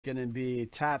Going to be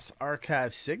Topps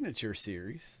Archive Signature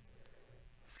Series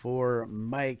for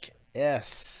Mike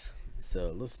S.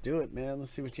 So let's do it, man.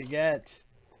 Let's see what you got.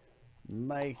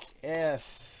 Mike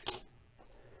S.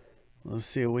 Let's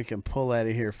see what we can pull out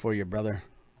of here for you, brother.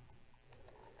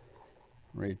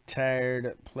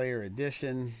 Retired Player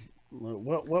Edition.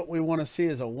 What we want to see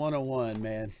is a 101,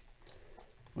 man.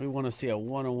 We want to see a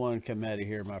 101 come out of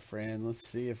here, my friend. Let's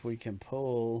see if we can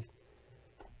pull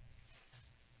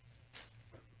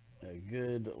a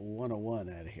good 101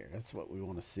 out of here. That's what we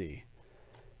want to see.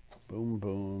 Boom,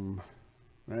 boom.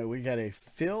 All right, we got a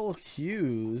Phil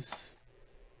Hughes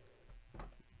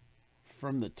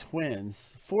from the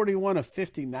Twins. 41 of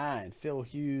 59. Phil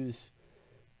Hughes,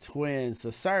 Twins.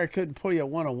 So sorry I couldn't pull you a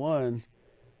 101.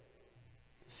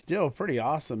 Still pretty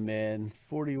awesome, man.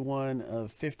 41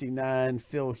 of 59.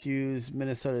 Phil Hughes,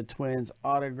 Minnesota Twins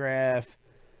autograph.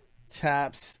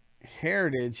 Topps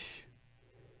Heritage.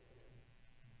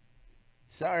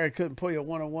 Sorry I couldn't pull you a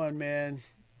 101, man.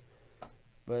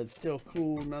 But still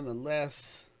cool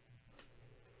nonetheless.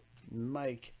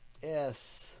 Mike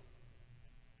S.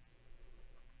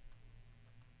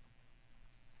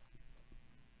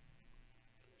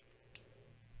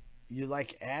 You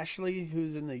like Ashley,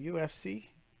 who's in the UFC?